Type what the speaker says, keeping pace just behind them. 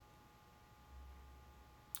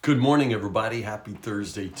Good morning, everybody. Happy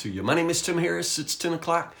Thursday to you. My name is Tim Harris. It's 10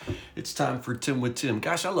 o'clock. It's time for Tim with Tim.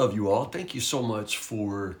 Gosh, I love you all. Thank you so much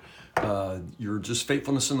for your just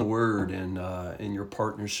faithfulness in the Word and your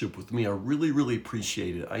partnership with me. I really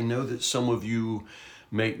appreciate it. I know that some of you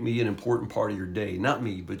make me an important part of your day. Not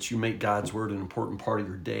me, but you make God's Word an important part of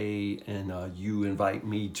your day, and you invite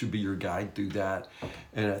me to be your guide through that.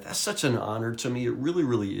 And that's such an honor to me. It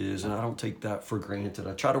really is, and I don't take that for granted.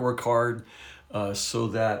 I try to work hard so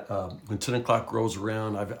that when 10 o'clock rolls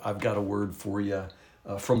around, I've got a word for you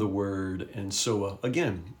from the Word. And so,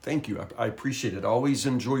 again, thank you. I appreciate it. I always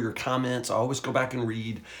enjoy your comments. I always go back and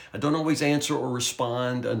read. I don't always answer or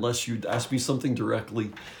respond unless you ask me something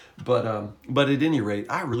directly. But at any rate,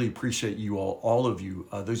 I really appreciate you all of you.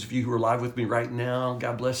 Those of you who are live with me right now,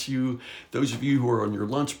 God bless you. Those of you who are on your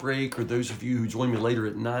lunch break, or those of you who join me later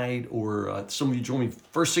at night, or some of you join me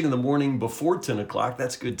first thing in the morning before 10 o'clock,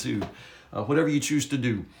 that's good too. Whatever you choose to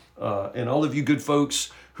do. And all of you good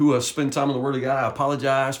folks who spend time in the Word of God, I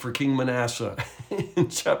apologize for King Manasseh in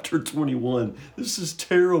chapter 21. This is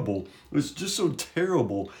terrible. It's just so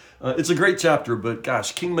terrible. It's a great chapter, but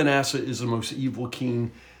gosh, King Manasseh is the most evil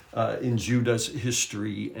king in Judah's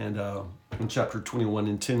history. And in chapter 21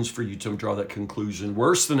 intends for you to draw that conclusion.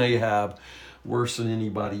 Worse than Ahab, worse than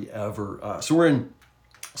anybody ever. So we're in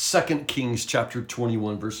 2 Kings chapter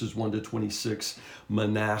 21, verses 1 to 26,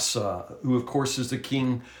 Manasseh, who of course is the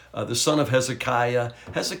king, the son of Hezekiah.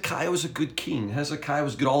 Hezekiah was a good king. Hezekiah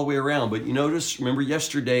was good all the way around. But you notice, remember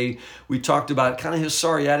yesterday, we talked about kind of his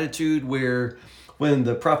sorry attitude where when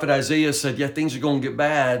the prophet Isaiah said, yeah, things are going to get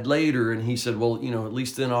bad later. And he said, well, at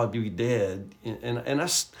least then I'll be dead. And I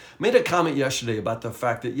made a comment yesterday about the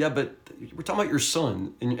fact that, yeah, but we're talking about your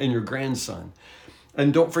son and your grandson.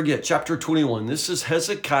 And don't forget, chapter 21, this is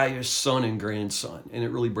Hezekiah's son and grandson, and it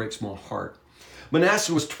really breaks my heart.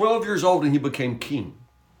 Manasseh was 12 years old and he became king,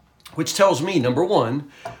 which tells me, number one,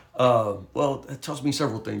 it tells me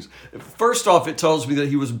several things. First off, it tells me that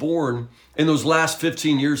he was born in those last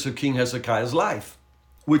 15 years of King Hezekiah's life,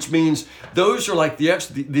 which means those are like the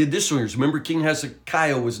additional years. Remember, King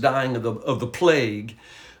Hezekiah was dying of the plague,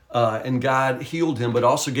 and God healed him, but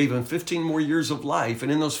also gave him 15 more years of life.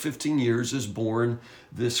 And in those 15 years is born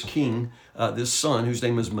this king, this son, whose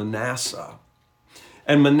name is Manasseh.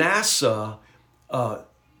 And Manasseh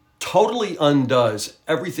totally undoes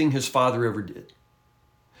everything his father ever did.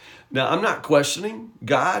 Now, I'm not questioning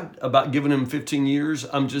God about giving him 15 years.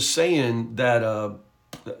 I'm just saying that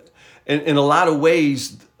in a lot of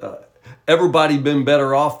ways, everybody been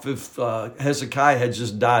better off if Hezekiah had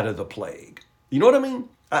just died of the plague. You know what I mean?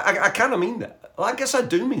 I kind of mean that. Well, I guess I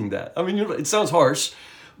do mean that. I mean, it sounds harsh,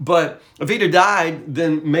 but if he'd have died,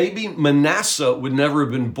 then maybe Manasseh would never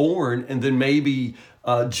have been born, and then maybe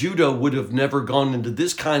Judah would have never gone into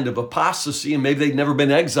this kind of apostasy, and maybe they'd never been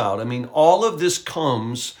exiled. I mean, all of this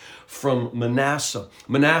comes from Manasseh.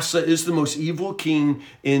 Manasseh is the most evil king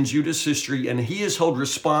in Judah's history, and he is held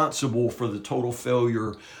responsible for the total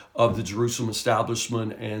failure of the Jerusalem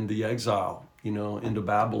establishment and the exile, into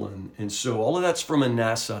Babylon. And so all of that's from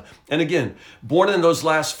Manasseh. And again, born in those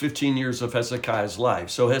last 15 years of Hezekiah's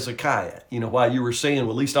life. So Hezekiah, while you were saying,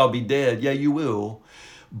 well, at least I'll be dead. Yeah, you will.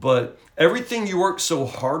 But everything you worked so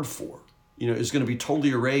hard for, is going to be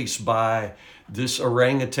totally erased by this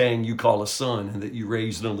orangutan you call a son and that you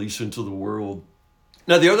raised and unleashed into the world.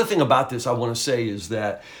 Now, the other thing about this I want to say is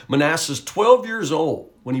that Manasseh's 12 years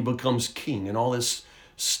old when he becomes king, and all this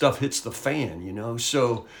stuff hits the fan,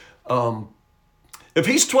 So if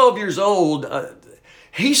he's 12 years old,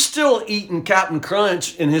 he's still eating Captain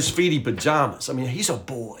Crunch in his feety pajamas. I mean, he's a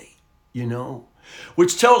boy,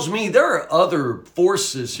 which tells me there are other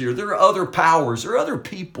forces here. There are other powers. There are other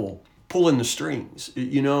people pulling the strings,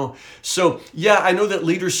 So, yeah, I know that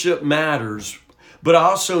leadership matters, but I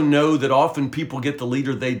also know that often people get the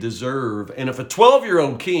leader they deserve. And if a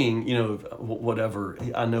 12-year-old king, whatever,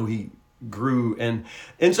 I know he grew and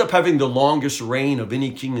ends up having the longest reign of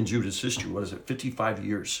any king in Judah's history. What is it? 55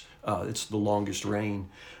 years. It's the longest reign.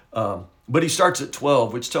 But he starts at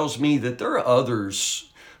 12, which tells me that there are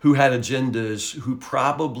others who had agendas who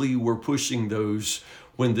probably were pushing those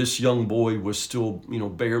when this young boy was still,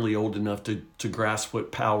 barely old enough to grasp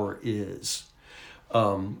what power is.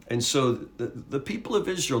 And so the people of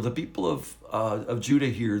Israel, the people of Judah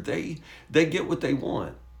here, they get what they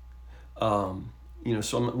want.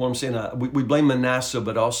 So what I'm saying, we blame Manasseh,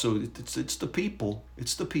 but also it's the people.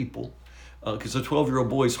 It's the people. Because a 12-year-old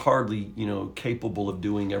boy is hardly, capable of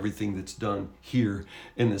doing everything that's done here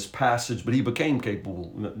in this passage. But he became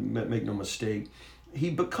capable, make no mistake.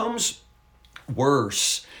 He becomes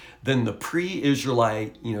worse than the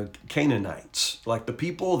pre-Israelite, Canaanites, like the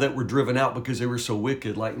people that were driven out because they were so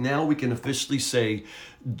wicked. Like now we can officially say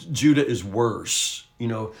Judah is worse.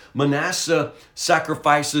 Manasseh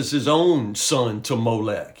sacrifices his own son to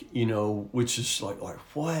Molech, which is like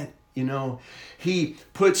what? He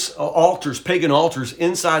puts altars, pagan altars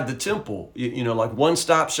inside the temple, like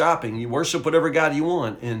one-stop shopping. You worship whatever God you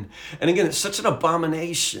want. And again, it's such an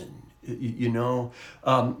abomination.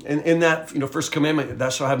 And in that, first commandment, thou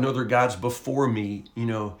shalt have no other gods before me,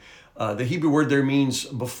 the Hebrew word there means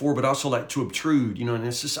before, but also like to obtrude, and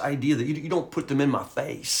it's this idea that you don't put them in my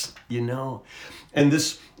face, And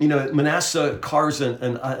this, Manasseh carves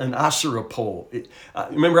an Asherah pole.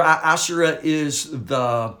 Remember, Asherah is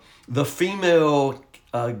the female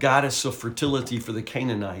goddess of fertility for the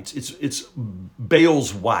Canaanites. It's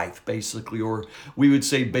Baal's wife, basically, or we would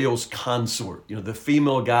say Baal's consort. The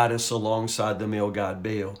female goddess alongside the male god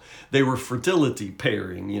Baal. They were fertility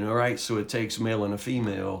pairing. Right? So it takes male and a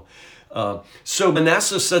female. So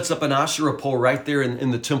Manasseh sets up an Asherah pole right there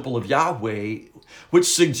in the temple of Yahweh, which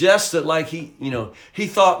suggests that he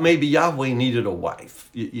thought maybe Yahweh needed a wife.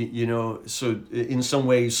 So in some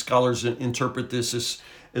ways, scholars interpret this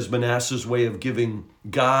as Manasseh's way of giving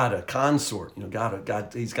God a consort.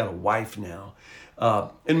 God, he's got a wife now.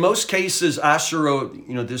 In most cases, Asherah,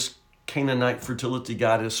 this Canaanite fertility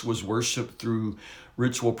goddess, was worshipped through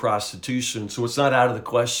ritual prostitution. So it's not out of the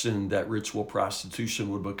question that ritual prostitution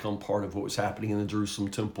would become part of what was happening in the Jerusalem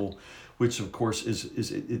temple, which of course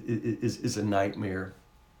is a nightmare.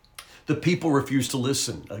 The people refuse to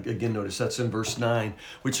listen. Again, notice that's in verse 9,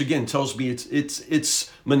 which again tells me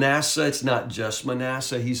it's Manasseh. It's not just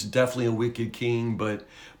Manasseh. He's definitely a wicked king, but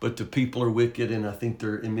the people are wicked, and I think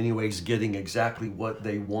they're in many ways getting exactly what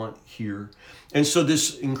they want here. And so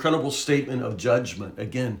this incredible statement of judgment,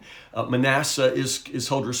 again, Manasseh is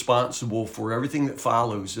held responsible for everything that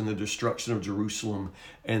follows in the destruction of Jerusalem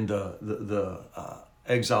and the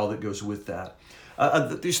exile that goes with that.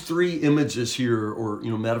 These three images here, or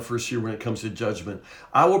metaphors here when it comes to judgment.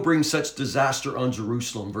 I will bring such disaster on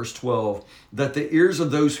Jerusalem, verse 12, that the ears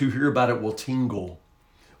of those who hear about it will tingle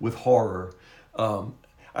with horror.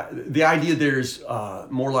 The idea there is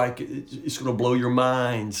more like it's going to blow your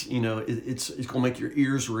minds. It's going to make your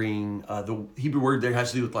ears ring. The Hebrew word there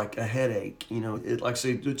has to do with like a headache.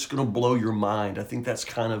 It's going to blow your mind. I think that's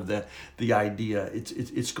kind of the idea.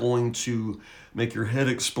 It's going to make your head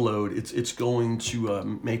explode. It's going to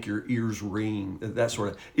make your ears ring. That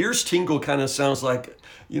sort of ears tingle kind of sounds like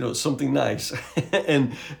something nice,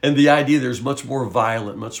 and the idea there's much more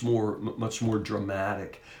violent, much more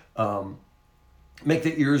dramatic. Make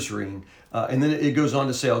the ears ring. And then it goes on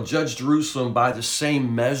to say, I'll judge Jerusalem by the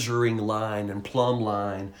same measuring line and plumb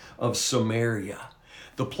line of Samaria.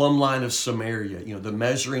 The plumb line of Samaria, the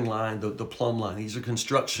measuring line, the plumb line. These are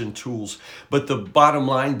construction tools. But the bottom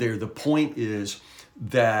line there, the point is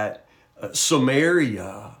that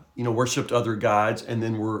Samaria, worshipped other gods and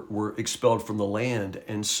then were expelled from the land.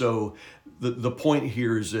 And so the point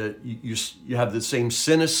here is that you have the same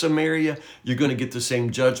sin as Samaria, you're going to get the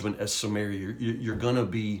same judgment as Samaria. You're going to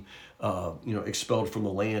be expelled from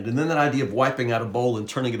the land. And then that idea of wiping out a bowl and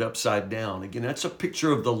turning it upside down. Again, that's a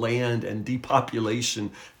picture of the land and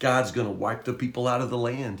depopulation. God's going to wipe the people out of the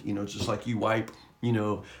land, just like you wipe,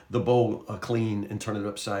 the bowl clean and turn it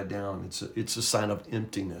upside down. It's a sign of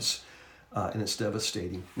emptiness. And it's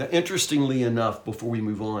devastating. Now, interestingly enough, before we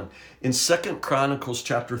move on, in 2 Chronicles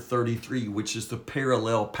chapter 33, which is the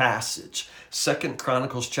parallel passage, 2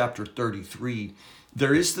 Chronicles chapter 33,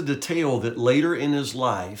 there is the detail that later in his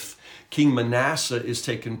life, King Manasseh is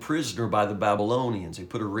taken prisoner by the Babylonians. They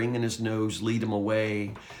put a ring in his nose, lead him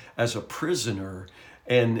away as a prisoner.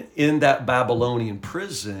 And in that Babylonian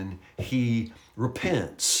prison, he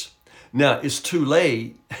repents. Now, it's too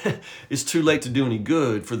late. It's too late to do any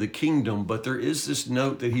good for the kingdom, but there is this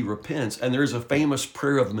note that he repents, and there's a famous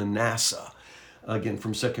prayer of Manasseh, again,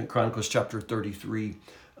 from 2 Chronicles chapter 33.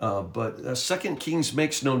 But 2 Kings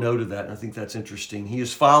makes no note of that, and I think that's interesting. He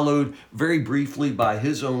is followed very briefly by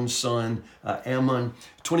his own son, Ammon.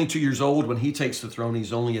 22 years old when he takes the throne.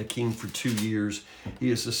 He's only a king for 2 years. He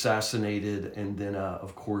is assassinated, and then,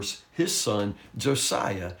 of course, his son,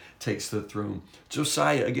 Josiah, takes the throne.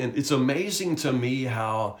 Josiah, again, it's amazing to me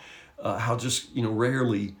how just,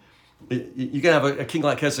 rarely... You can have a king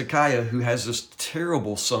like Hezekiah who has this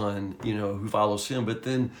terrible son, who follows him. But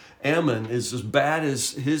then Ammon is as bad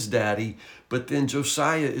as his daddy. But then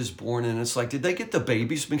Josiah is born, and it's like, did they get the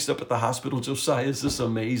babies mixed up at the hospital? Josiah is this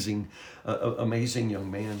amazing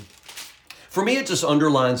young man. For me, it just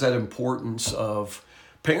underlines that importance of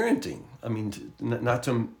parenting. I mean, not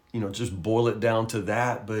to just boil it down to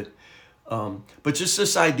that, but But just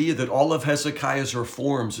this idea that all of Hezekiah's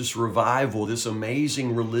reforms, this revival, this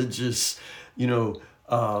amazing religious,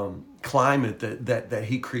 climate that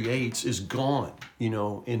he creates is gone,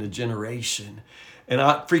 in a generation. And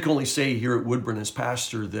I frequently say here at Woodburn as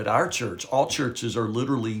pastor that our church, all churches are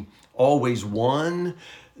literally always one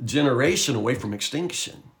generation away from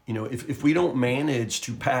extinction. If we don't manage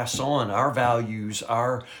to pass on our values,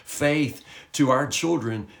 our faith to our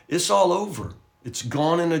children, it's all over. It's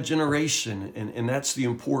gone in a generation, and that's the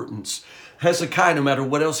importance. Hezekiah, no matter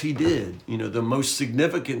what else he did, the most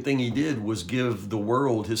significant thing he did was give the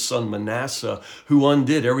world his son Manasseh, who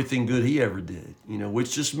undid everything good he ever did,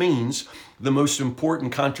 which just means the most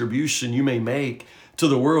important contribution you may make to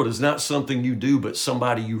the world is not something you do, but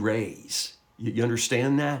somebody you raise. You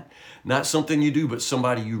understand that? Not something you do, but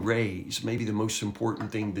somebody you raise. Maybe the most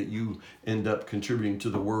important thing that you end up contributing to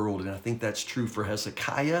the world. And I think that's true for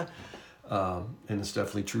Hezekiah. And it's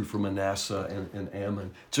definitely true for Manasseh and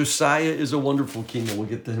Ammon. Josiah is a wonderful king, and we'll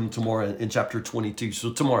get to him tomorrow in chapter 22.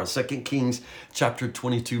 So tomorrow, 2 Kings chapter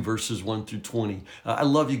 22, verses 1 through 20. I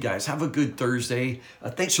love you guys. Have a good Thursday.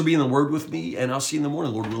 Thanks for being in the Word with me, and I'll see you in the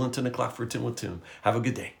morning, Lord willing, 10 o'clock for 10 with Tim. Have a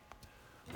good day.